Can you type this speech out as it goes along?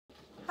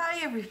Hi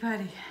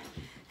everybody.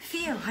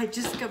 Phew, I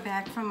just got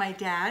back from my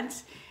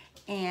dad's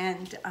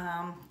and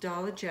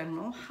Dollar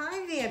General.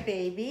 Hi there,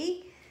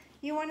 baby.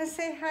 You want to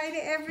say hi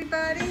to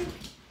everybody?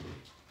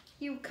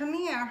 You come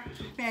here.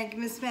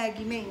 Miss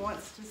Maggie Ming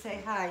wants to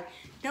say hi.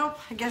 Nope,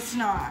 I guess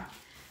not.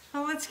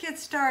 Well, let's get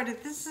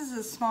started. This is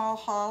a small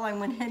haul. I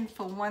went in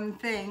for one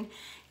thing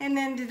and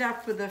ended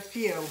up with a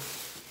few.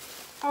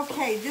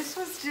 Okay, this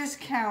was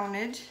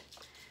discounted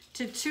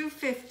to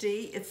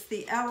 $2.50. It's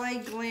the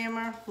LA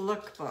Glamour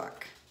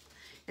Lookbook.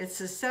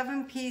 It's a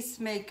 7-piece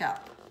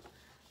makeup.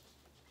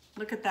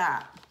 Look at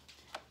that.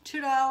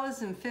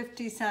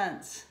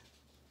 $2.50.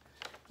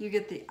 You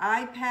get the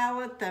eye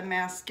palette, the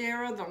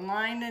mascara, the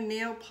liner,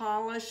 nail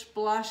polish,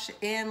 blush,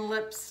 and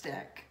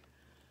lipstick.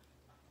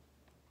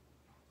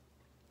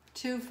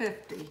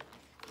 $2.50.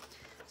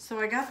 So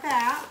I got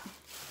that.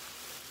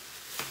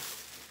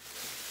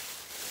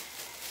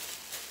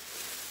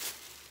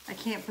 I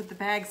can't put the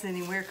bags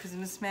anywhere because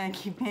Miss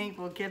Maggie Ming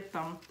will get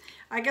them.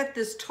 I got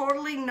this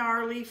Totally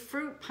Gnarly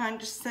Fruit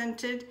Punch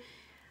Scented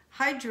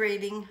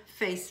Hydrating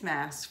Face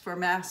Mask for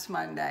Mask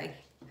Monday.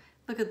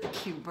 Look at the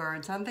cute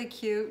birds. Aren't they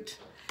cute?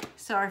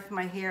 Sorry if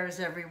my hair is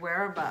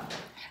everywhere, but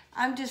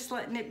I'm just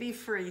letting it be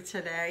free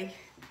today.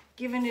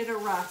 Giving it a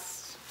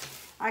rest.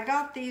 I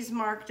got these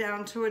marked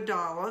down to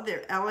 $1.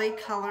 They're LA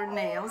Color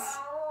Nails.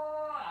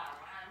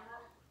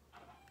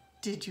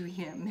 Did you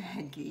hear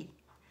Maggie?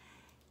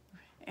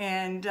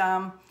 And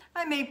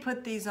I may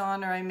put these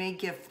on or I may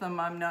gift them.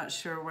 I'm not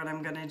sure what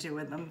I'm gonna do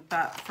with them.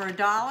 But for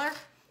 $1,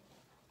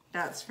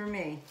 that's for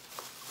me.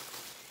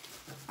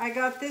 I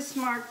got this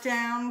marked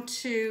down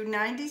to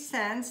 90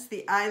 cents,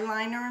 the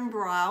eyeliner and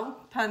brow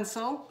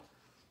pencil.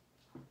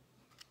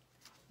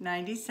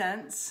 90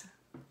 cents.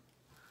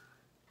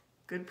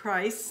 Good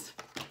price.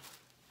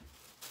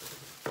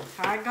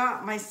 I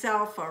got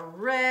myself a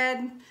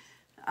red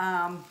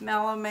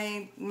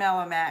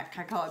Melomac,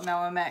 I call it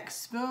Melomac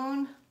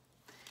spoon,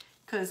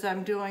 because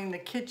I'm doing the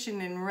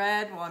kitchen in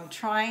red. Well, I'm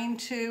trying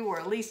to, or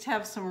at least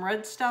have some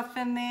red stuff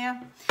in there.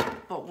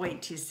 But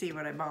wait till you see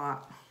what I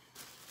bought.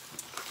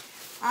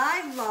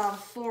 I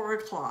love 4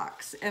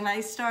 o'clocks, and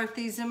I start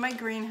these in my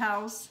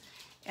greenhouse,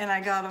 and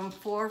I got them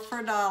 4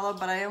 for $1,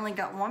 but I only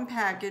got one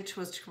package,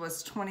 which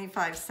was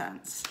 25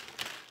 cents.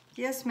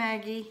 Yes,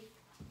 Maggie.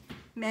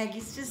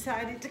 Maggie's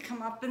decided to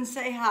come up and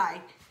say hi.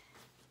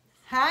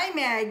 Hi,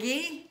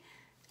 Maggie.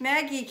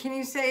 Maggie, can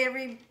you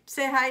say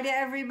hi to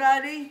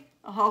everybody?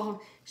 Oh,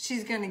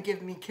 she's gonna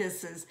give me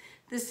kisses.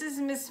 This is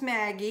Miss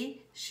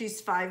Maggie.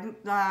 She's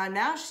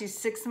now she's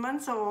 6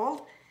 months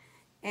old,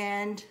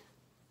 and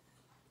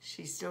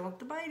she's still at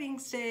the biting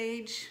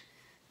stage,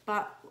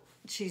 but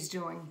she's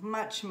doing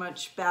much,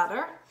 much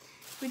better.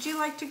 Would you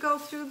like to go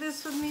through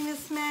this with me,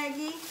 Miss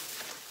Maggie?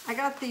 I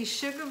got these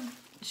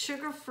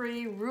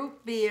sugar-free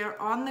root beer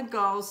on the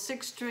go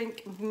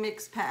 6-drink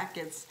mix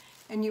packets,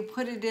 and you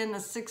put it in a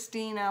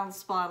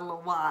 16-ounce bottle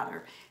of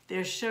water.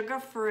 They're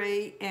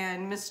sugar-free,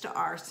 and Mr.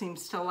 R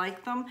seems to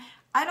like them.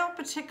 I don't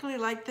particularly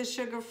like the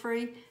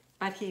sugar-free,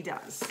 but he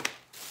does.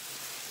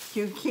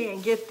 You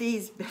can't get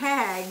these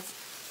bags.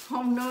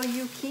 Oh, no,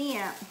 you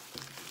can't.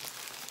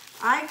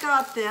 I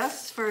got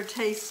this for a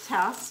taste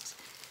test,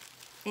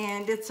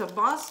 and it's a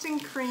Boston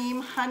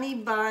cream honey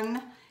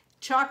bun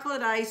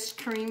chocolate ice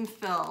cream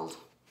filled.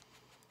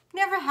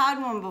 Never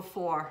had one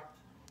before,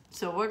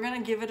 so we're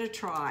gonna give it a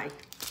try.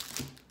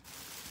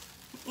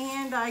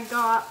 And I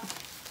got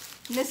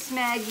Miss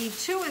Maggie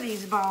 2 of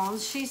these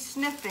bones. She's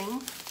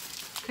sniffing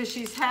because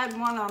she's had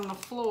one on the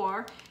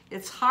floor.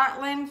 It's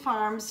Heartland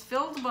Farms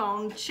filled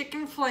bone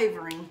chicken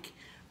flavoring,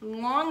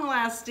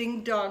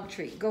 long-lasting dog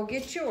treat. Go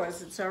get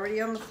yours. It's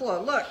already on the floor.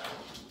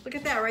 Look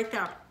at that right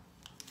there.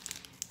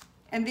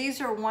 And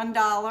these are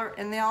 $1,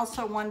 and they're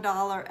also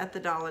 $1 at the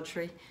Dollar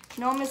Tree.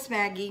 No, Miss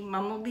Maggie,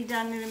 Mom will be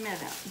done in a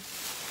minute.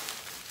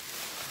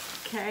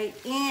 Okay,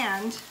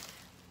 and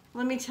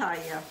let me tell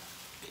you,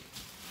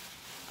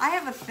 I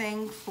have a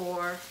thing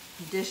for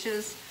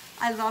dishes.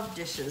 I love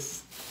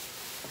dishes.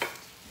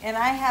 And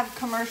I have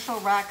commercial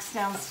racks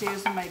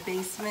downstairs in my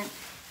basement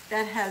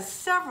that has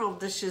several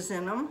dishes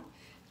in them,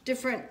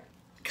 different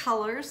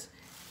colors,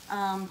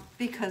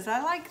 because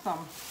I like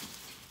them.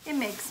 It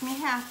makes me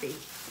happy.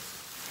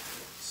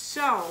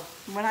 So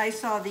when I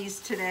saw these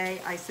today,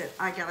 I said,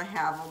 I gotta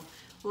have them.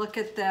 Look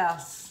at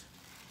this.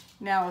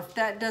 Now, if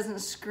that doesn't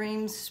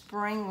scream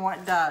spring,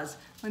 what does?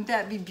 Wouldn't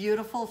that be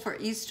beautiful for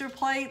Easter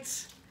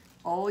plates?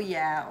 Oh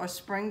yeah, or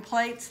spring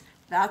plates.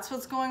 That's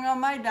what's going on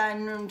my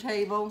dining room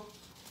table.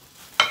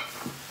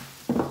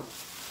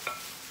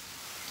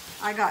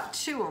 I got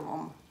 2 of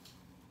them.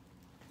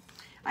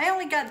 I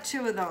only got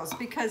 2 of those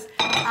because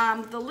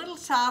the little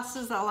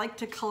sauces, I like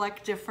to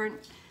collect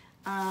different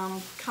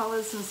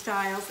colors and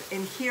styles,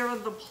 and here are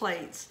the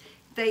plates.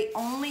 They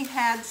only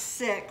had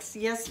 6,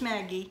 yes,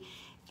 Maggie,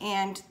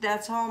 and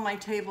that's all my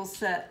table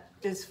set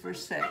is for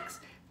 6.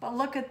 But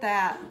look at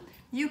that.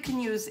 You can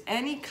use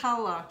any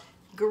color.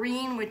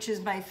 Green, which is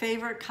my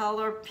favorite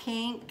color,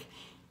 pink,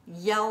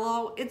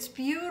 yellow. It's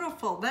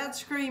beautiful. That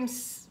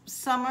screams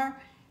summer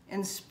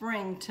and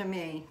spring to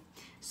me.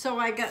 So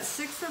I got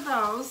 6 of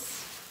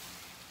those,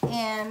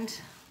 and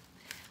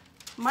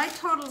my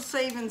total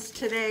savings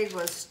today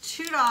was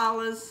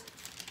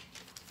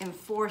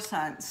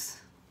 $2.04.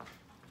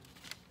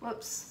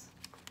 Whoops,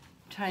 I'm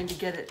trying to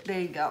get it, there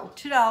you go,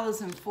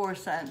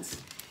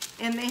 $2.04.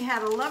 And they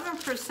had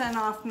 11%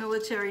 off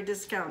military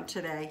discount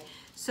today.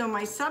 So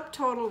my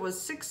subtotal was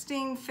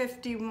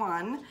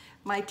 $16.51,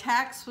 my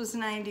tax was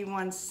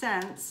 91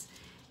 cents,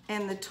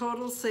 and the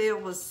total sale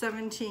was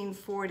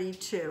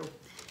 $17.42.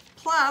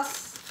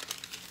 Plus,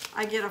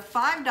 I get a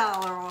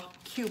 $5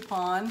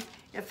 coupon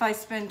if I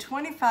spend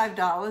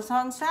 $25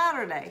 on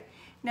Saturday.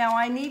 Now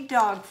I need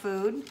dog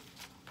food.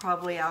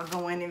 Probably I'll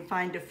go in and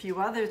find a few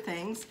other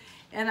things,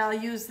 and I'll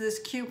use this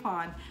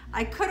coupon.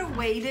 I could have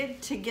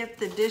waited to get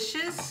the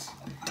dishes,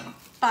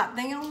 but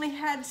they only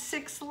had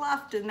 6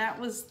 left, and that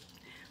was,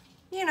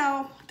 you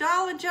know,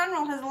 Dollar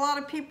General has a lot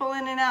of people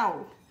in and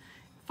out.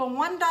 For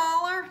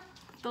 $1,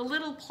 the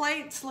little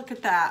plates, look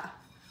at that,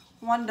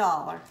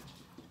 $1.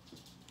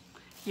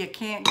 You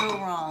can't go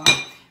wrong.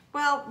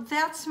 Well,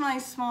 that's my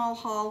small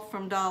haul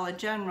from Dollar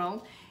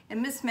General,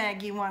 and Miss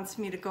Maggie wants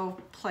me to go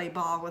play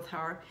ball with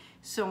her,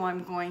 so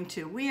I'm going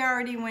to. We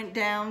already went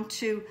down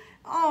to,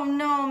 oh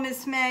no,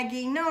 Miss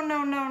Maggie, no,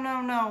 no, no, no,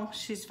 no.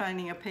 She's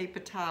finding a paper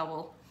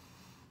towel.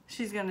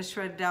 She's gonna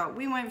shred it out.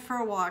 We went for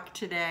a walk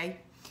today.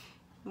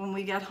 When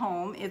we got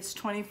home, it's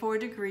 24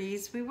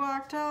 degrees. We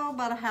walked,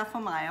 about a half a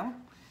mile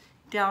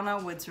down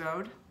our Woods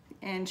Road,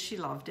 and she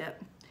loved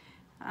it.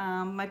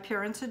 My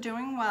parents are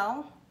doing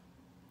well.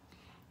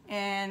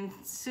 And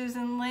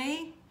Susan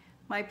Lee,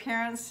 my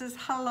parents says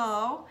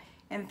hello,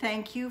 and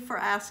thank you for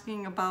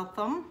asking about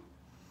them.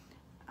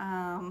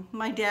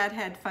 My dad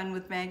had fun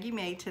with Maggie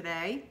May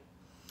today,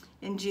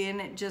 and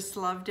Janet just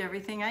loved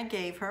everything I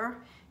gave her.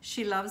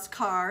 She loves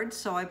cards,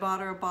 so I bought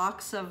her a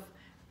box of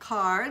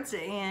cards,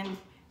 and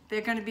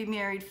they're going to be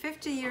married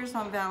 50 years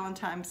on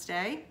Valentine's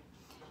Day.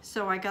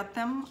 So I got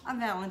them a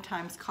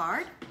Valentine's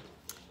card,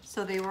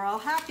 so they were all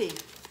happy.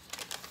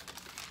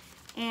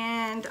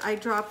 And I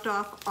dropped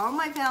off all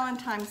my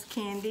Valentine's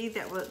candy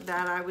that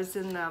I was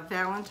in the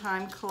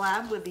Valentine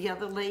collab with the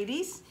other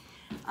ladies.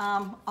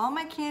 All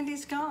my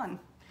candy's gone.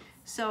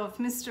 So if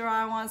Mr.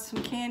 I wants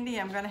some candy,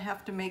 I'm gonna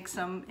have to make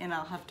some, and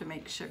I'll have to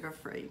make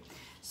sugar-free.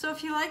 So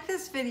if you like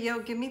this video,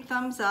 give me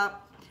thumbs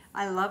up.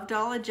 I love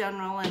Dollar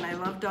General and I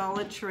love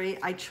Dollar Tree.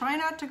 I try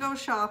not to go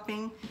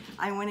shopping.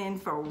 I went in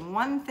for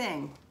one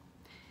thing,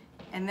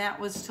 and that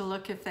was to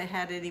look if they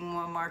had any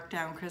more marked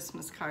down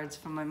Christmas cards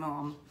for my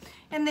mom.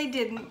 And they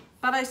didn't,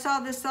 but I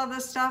saw this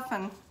other stuff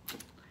and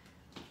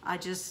I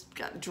just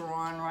got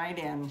drawn right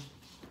in.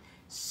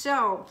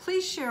 So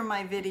please share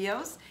my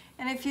videos,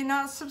 and if you're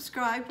not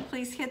subscribed,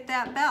 please hit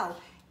that bell.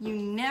 You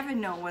never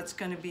know what's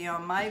gonna be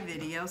on my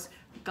videos.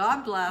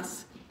 God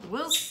bless.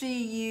 We'll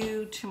see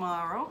you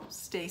tomorrow.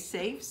 Stay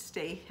safe,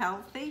 stay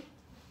healthy,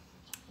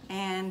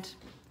 and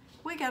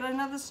we got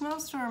another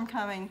snowstorm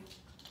coming.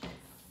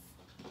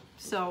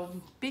 So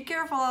be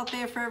careful out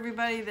there for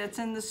everybody that's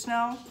in the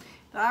snow.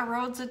 Our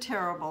roads are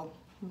terrible.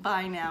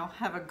 Bye now.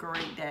 Have a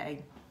great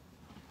day.